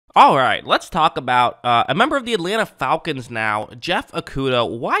All right, let's talk about a member of the Atlanta Falcons now, Jeff Okudah.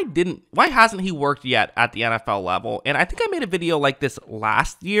 Why hasn't he worked yet at the NFL level? And I think I made a video like this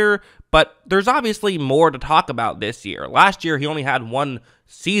last year, but there's obviously more to talk about this year. Last year he only had one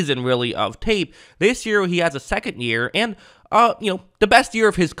season really of tape. This year he has a second year and the best year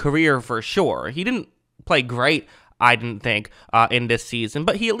of his career for sure. He didn't play great, I didn't think, in this season,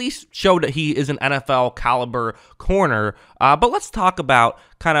 but he at least showed that he is an NFL caliber corner. But let's talk about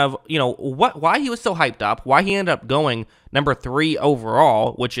kind of, why he was so hyped up, why he ended up going number 3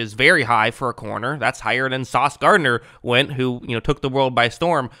 overall, which is very high for a corner. That's higher than Sauce Gardner went, who, took the world by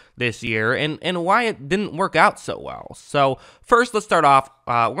storm this year, and why it didn't work out so well. So first, let's start off.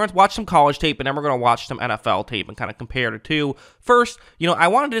 We're going to watch some college tape, and then we're going to watch some NFL tape and kind of compare the two. First, I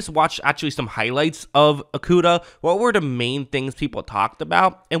wanted to just watch actually some highlights of Okudah. What were the main things people talked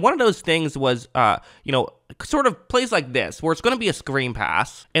about? And one of those things was, sort of plays like this, where it's going to be a screen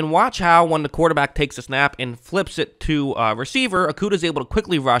pass, and watch how when the quarterback takes a snap and flips it to a receiver, Okudah's able to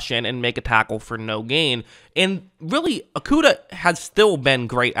quickly rush in and make a tackle for no gain. And really, Okudah has still been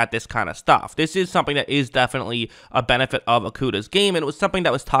great at this kind of stuff. This is something that is definitely a benefit of Okudah's game, and it was something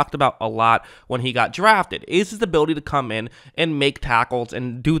that was talked about a lot when he got drafted, is his ability to come in and make tackles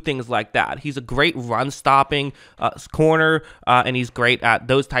and do things like that. He's a great run-stopping corner, and he's great at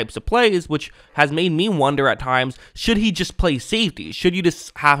those types of plays, which has made me wonder at times, should he just play safety? Should you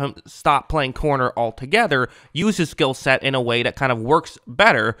just have him stop playing corner altogether, use his skill set in a way that kind of works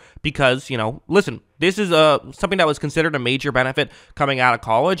better? Because, listen, this is something that was considered a major benefit coming out of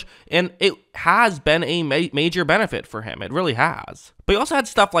college, and it has been a major benefit for him. It really has. But he also had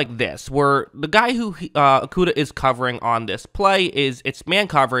stuff like this, where the guy who Okudah is covering on this play it's man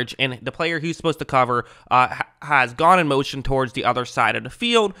coverage, and the player he's supposed to cover has gone in motion towards the other side of the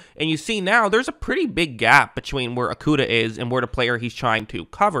field, and you see now there's a pretty big gap between where Okudah is and where the player he's trying to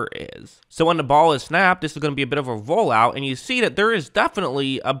cover is. So when the ball is snapped, this is going to be a bit of a rollout, and you see that there is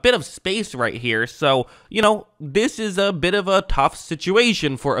definitely a bit of space right here. So, this is a bit of a tough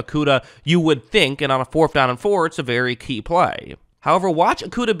situation for Okudah, you would think, and on a 4th down and 4, it's a very key play. However, watch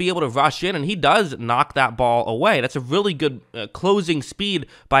Okudah be able to rush in, and he does knock that ball away. That's a really good closing speed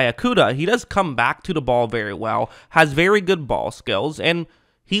by Okudah. He does come back to the ball very well, has very good ball skills, and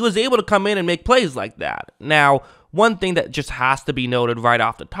he was able to come in and make plays like that. Now, one thing that just has to be noted right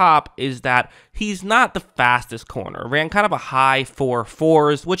off the top is that he's not the fastest corner. Ran kind of a high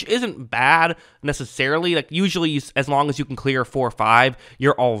 4.4s, which isn't bad necessarily. Like usually, as long as you can clear 4.5,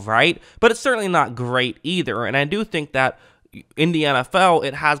 you're all right. But it's certainly not great either. And I do think that in the NFL,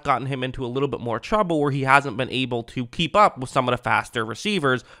 it has gotten him into a little bit more trouble where he hasn't been able to keep up with some of the faster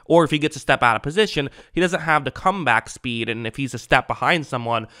receivers, or if he gets a step out of position, he doesn't have the comeback speed, and if he's a step behind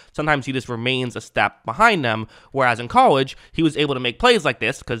someone, sometimes he just remains a step behind them, whereas in college, he was able to make plays like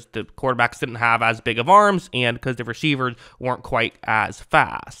this because the quarterbacks didn't have as big of arms and because the receivers weren't quite as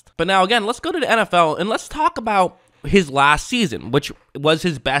fast. But now again, let's go to the NFL and let's talk about his last season, which was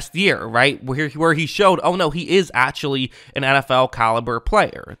his best year, right? Where he showed, oh no, he is actually an NFL caliber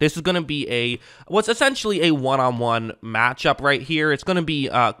player. This is going to be what's essentially a one-on-one matchup right here. It's going to be,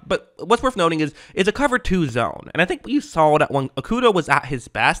 but what's worth noting is it's a cover 2 zone. And I think you saw that when Okudah was at his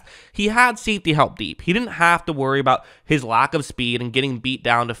best, he had safety help deep. He didn't have to worry about his lack of speed and getting beat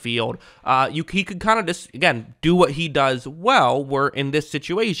down the field. He could kind of just, again, do what he does well, where in this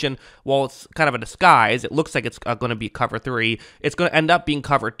situation, while it's kind of a disguise, it looks like it's going to be cover 3. It's going to end up being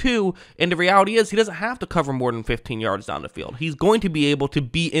cover 2, and the reality is he doesn't have to cover more than 15 yards down the field. He's going to be able to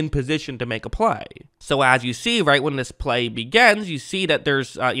be in position to make a play. So as you see, right when this play begins, you see that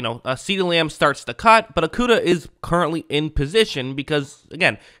there's, a CeeDee Lamb starts to cut, but Okudah is currently in position because,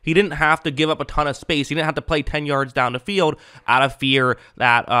 again, he didn't have to give up a ton of space. He didn't have to play 10 yards down the field out of fear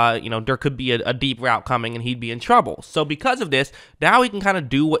that, there could be a deep route coming and he'd be in trouble. So because of this, now he can kind of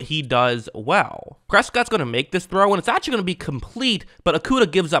do what he does well. Prescott's going to make this throw, and it's actually going to be complete, but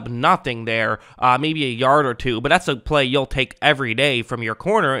Okudah gives up nothing there, maybe a yard or two, but that's a play you'll take every day from your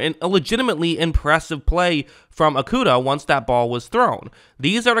corner, and a legitimately impressive play from Okudah once that ball was thrown.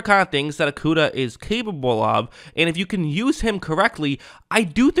 These are the kind of things that Okudah is capable of, and if you can use him correctly, I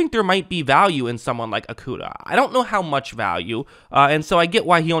do think there might be value in someone like Okudah. I don't know how much value, and so I get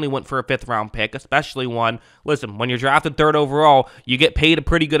why he only went for a 5th round pick, especially one, listen, when you're drafted 3rd overall, you get paid a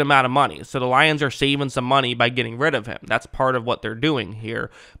pretty good amount of money, so the Lions are saving some money by getting rid of him. That's part of what they're doing here.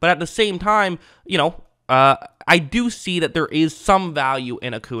 But at the same time, I do see that there is some value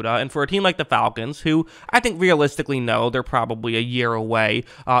in Okudah, and for a team like the Falcons, who I think realistically know they're probably a year away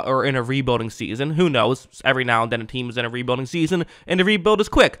or in a rebuilding season. Who knows? Every now and then a team is in a rebuilding season, and the rebuild is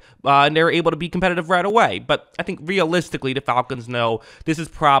quick, and they're able to be competitive right away. But I think realistically, the Falcons know this is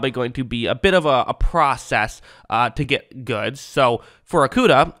probably going to be a bit of a process to get good. So for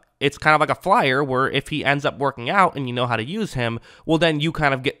Okudah, it's kind of like a flyer where if he ends up working out and you know how to use him, well, then you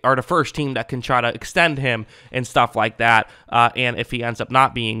kind of are the first team that can try to extend him and stuff like that. And if he ends up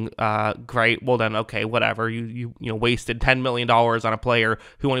not being great, well, then, okay, whatever. You wasted $10 million on a player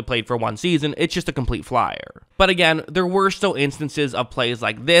who only played for one season. It's just a complete flyer. But again, there were still instances of plays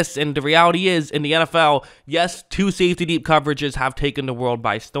like this, and the reality is, in the NFL, yes, 2 safety deep coverages have taken the world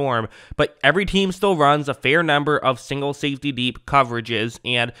by storm, but every team still runs a fair number of single safety deep coverages,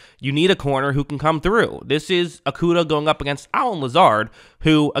 and you need a corner who can come through. This is Okudah going up against Allen Lazard,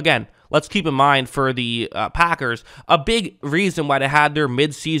 who, again, let's keep in mind for the Packers, a big reason why they had their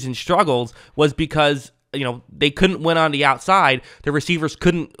midseason struggles was because they couldn't win on the outside. The receivers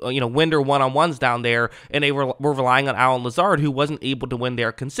couldn't, win their one-on-ones down there, and they were relying on Allen Lazard, who wasn't able to win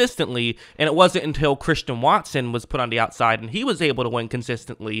there consistently. And it wasn't until Christian Watson was put on the outside and he was able to win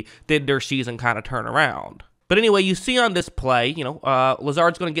consistently did their season kind of turn around. But anyway, you see on this play,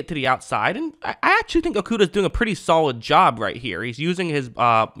 Lazard's going to get to the outside, and I actually think Okudah's doing a pretty solid job right here. He's using his,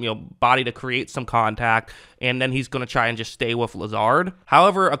 body to create some contact, and then he's going to try and just stay with Lazard.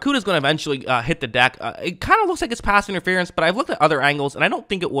 However, Okudah's going to eventually hit the deck. It kind of looks like it's pass interference, but I've looked at other angles, and I don't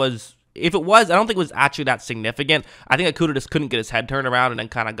think it was. If it was, I don't think it was actually that significant. I think Okudah just couldn't get his head turned around and then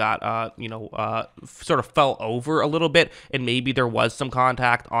kind of got, sort of fell over a little bit, and maybe there was some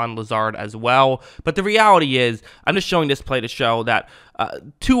contact on Lazard as well. But the reality is, I'm just showing this play to show that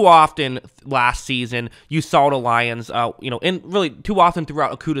too often last season, you saw the Lions, and really too often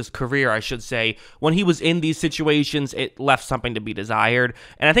throughout Okudah's career, I should say, when he was in these situations, it left something to be desired.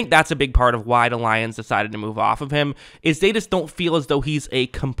 And I think that's a big part of why the Lions decided to move off of him, is they just don't feel as though he's a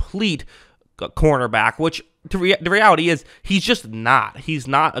complete cornerback, which the reality is he's just not. He's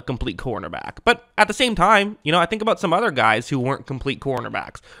not a complete cornerback. But at the same time, I think about some other guys who weren't complete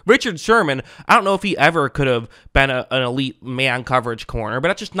cornerbacks. Richard Sherman, I don't know if he ever could have been an elite man coverage corner, but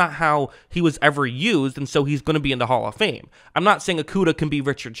that's just not how he was ever used, and so he's going to be in the Hall of Fame. I'm not saying Okudah can be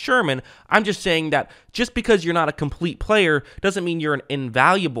Richard Sherman. I'm just saying that just because you're not a complete player doesn't mean you're an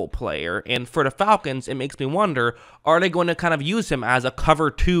invaluable player. And for the Falcons, it makes me wonder, are they going to kind of use him as a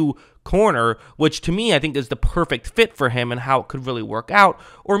cover 2 corner, which to me I think is the perfect fit for him and how it could really work out,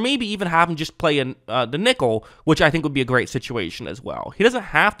 or maybe even have him just play in the nickel, which I think would be a great situation as well. He doesn't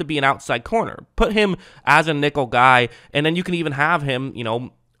have to be an outside corner. Put him as a nickel guy, and then you can even have him,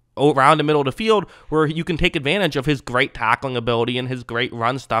 around the middle of the field where you can take advantage of his great tackling ability and his great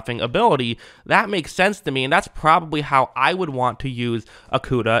run stuffing ability. That makes sense to me, and that's probably how I would want to use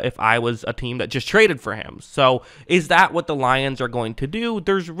Okudah if I was a team that just traded for him. So is that what the Lions are going to do? Is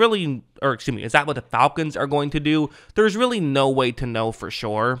that what the Falcons are going to do? There's really no way to know for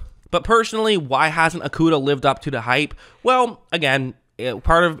sure. But personally, why hasn't Okudah lived up to the hype? Well, again,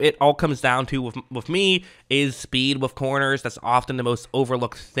 part of it all comes down to, with me, is speed with corners. That's often the most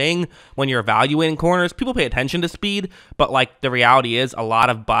overlooked thing when you're evaluating corners. People pay attention to speed, but the reality is a lot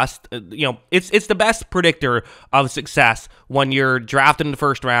of bust. It's the best predictor of success when you're drafted in the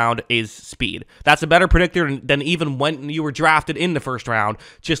first round is speed. That's a better predictor than even when you were drafted in the first round,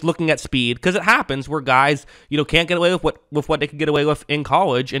 just looking at speed, because it happens where guys, can't get away with what they could get away with in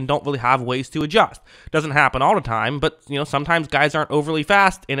college and don't really have ways to adjust. Doesn't happen all the time, but sometimes guys aren't overly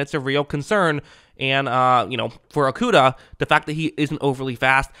fast, and it's a real concern. And, for Okudah, the fact that he isn't overly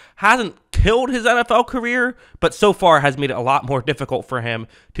fast hasn't killed his NFL career, but so far has made it a lot more difficult for him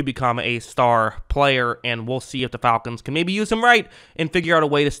to become a star player. And we'll see if the Falcons can maybe use him right and figure out a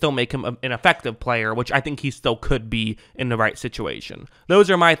way to still make him an effective player, which I think he still could be in the right situation.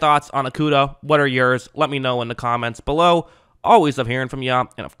 Those are my thoughts on Okudah. What are yours? Let me know in the comments below. Always love hearing from you. And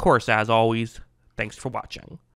of course, as always, thanks for watching.